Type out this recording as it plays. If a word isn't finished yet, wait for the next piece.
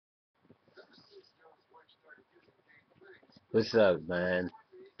What's up, man?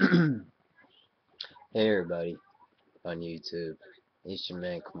 Hey, everybody on YouTube. It's your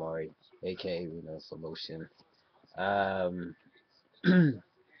man Kamari, aka Reno Solution. Um,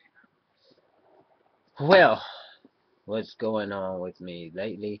 well, what's going on with me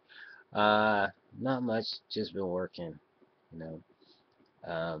lately? Uh, Not much. Just been working. You know,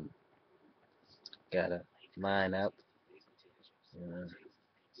 um, gotta line up. You know,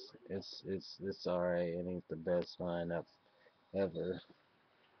 it's alright. It ain't the best lineup ever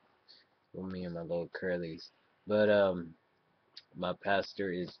with me and my little curlies, but my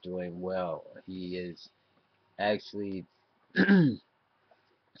pastor is doing well. He is actually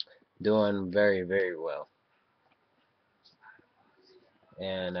doing very well,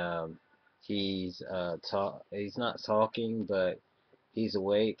 and he's not talking, but he's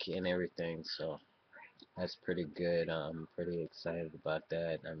awake and everything, so that's pretty good. I'm pretty excited about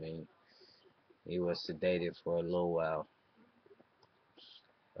that. I mean, he was sedated for a little while.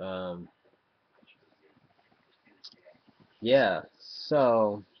 um yeah,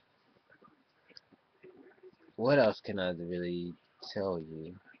 so what else can I really tell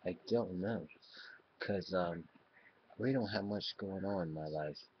you? I don't know, because we don't have much going on in my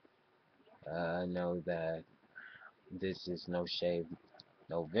life. I know that this is No Shave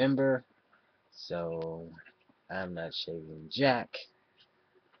November, so I'm not shaving jack,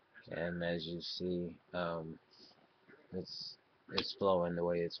 and as you see, it's it's flowing the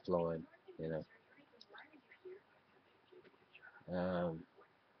way it's flowing, you know.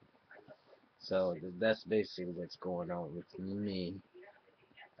 So that's basically what's going on with me.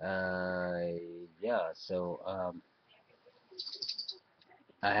 Yeah. So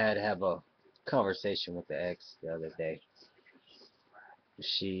I had to have a conversation with the ex the other day.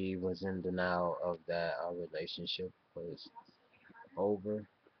 She was in denial of that our relationship was over,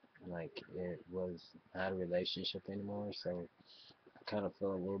 like it was not a relationship anymore. So I kind of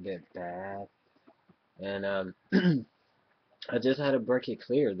feel a little bit bad, and I just had to break it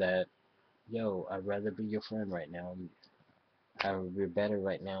clear that, yo, I'd rather be your friend right now. We're better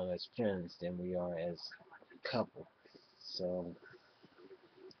right now as friends than we are as a couple. So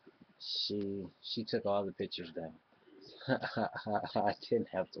she took all the pictures down. I didn't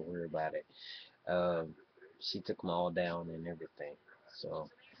have to worry about it. Um, she took them all down and everything. So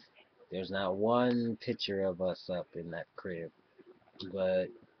there's not one picture of us up in that crib. But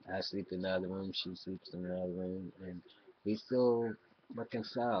I sleep in the other room, she sleeps in the other room, and we still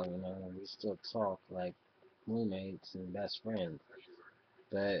reconcile, you know, we still talk like roommates and best friends.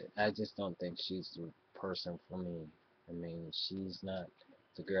 But I just don't think she's the person for me. I mean, she's not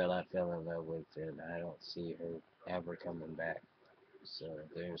the girl I fell in love with, and I don't see her ever coming back. So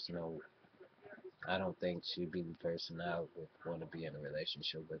there's no, I don't think she'd be the person I would want to be in a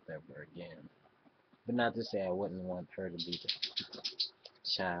relationship with ever again. But not to say I wouldn't want her to be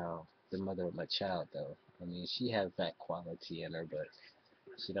child, the mother of my child, though. I mean, she has that quality in her, but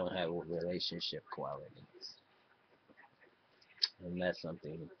she don't have relationship qualities, and that's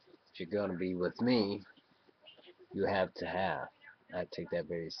something. If you're gonna be with me, you have to have. I take that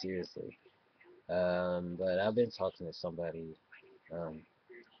very seriously. But I've been talking to somebody um,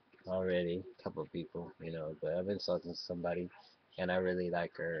 already, a couple of people, you know. But I've been talking to somebody, and I really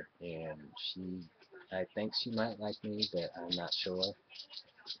like her, and I think she might like me, but I'm not sure.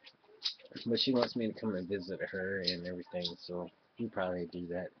 But she wants me to come and visit her and everything, so we probably do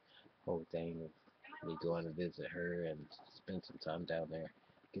that whole thing of me going to visit her and spend some time down there,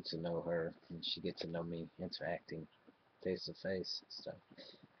 get to know her, and she get to know me, interacting face to face and stuff.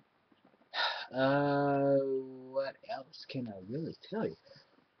 What else can I really tell you?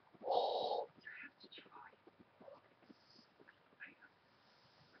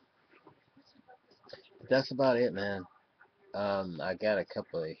 That's about it, man. I got a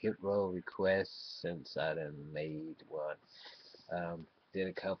couple of hit roll requests since I done made one. Did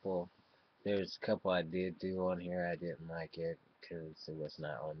a couple. There's a couple I did do on here. I didn't like it because it was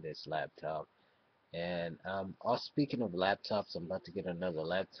not on this laptop. And also speaking of laptops, I'm about to get another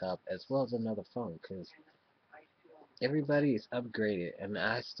laptop as well as another phone because everybody is upgraded, and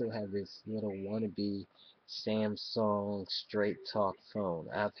I still have this little wannabe Samsung straight talk phone.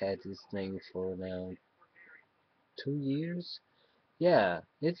 I've had this thing for now 2 years. Yeah,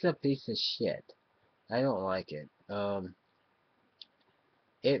 it's a piece of shit. I don't like it.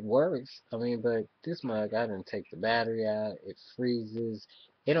 It works. I mean, but this mug, I didn't take the battery out. It freezes.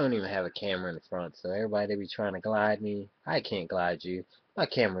 It don't even have a camera in the front, so everybody they be trying to glide me. I can't glide you. My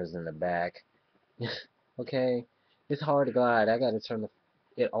camera's in the back. Okay, it's hard to glide. I gotta turn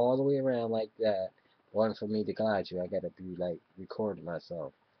it all the way around like that. Or for me to glide you, I gotta be like recording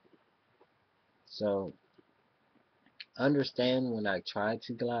myself. So understand when I try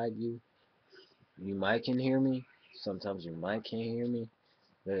to glide you. You might can hear me. Sometimes you might can't hear me.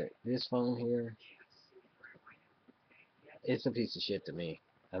 But this phone here, it's a piece of shit to me.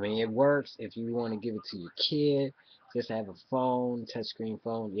 I mean, it works if you want to give it to your kid. Just have a phone, touchscreen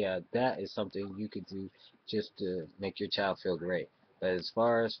phone. Yeah, that is something you could do just to make your child feel great. But as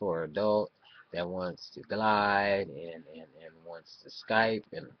far as for an adult that wants to glide and wants to Skype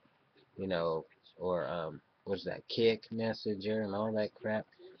and you know, or what's that, Kick Messenger and all that crap,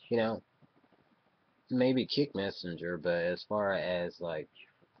 you know, maybe Kick Messenger, but as far as like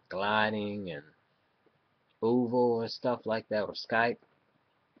gliding and Oval and stuff like that, or Skype,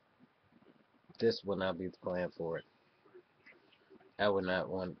 this would not be the plan for it. I would not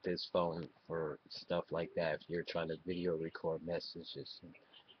want this phone for stuff like that if you're trying to video record messages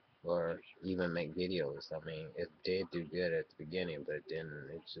or even make videos. I mean, it did do good at the beginning, but then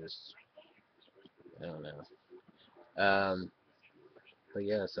it just, I don't know. But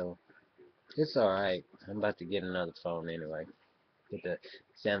yeah, so it's alright. I'm about to get another phone anyway. Get the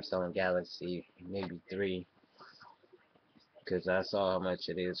Samsung Galaxy maybe 3 because I saw how much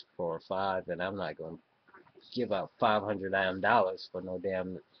it is for a 5 and I'm not going to give out $500 damn dollars for no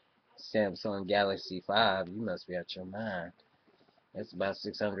damn Samsung Galaxy 5. You must be out your mind. That's about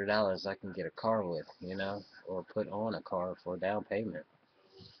 $600 I can get a car with, you know, or put on a car for down payment.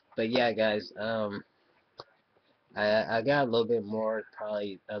 But yeah, guys, I got a little bit more,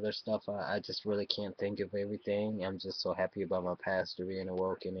 probably other stuff. I just really can't think of everything. I'm just so happy about my pastor being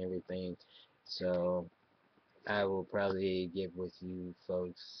awoke and everything. So I will probably get with you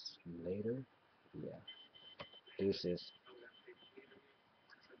folks later. Yeah, deuces.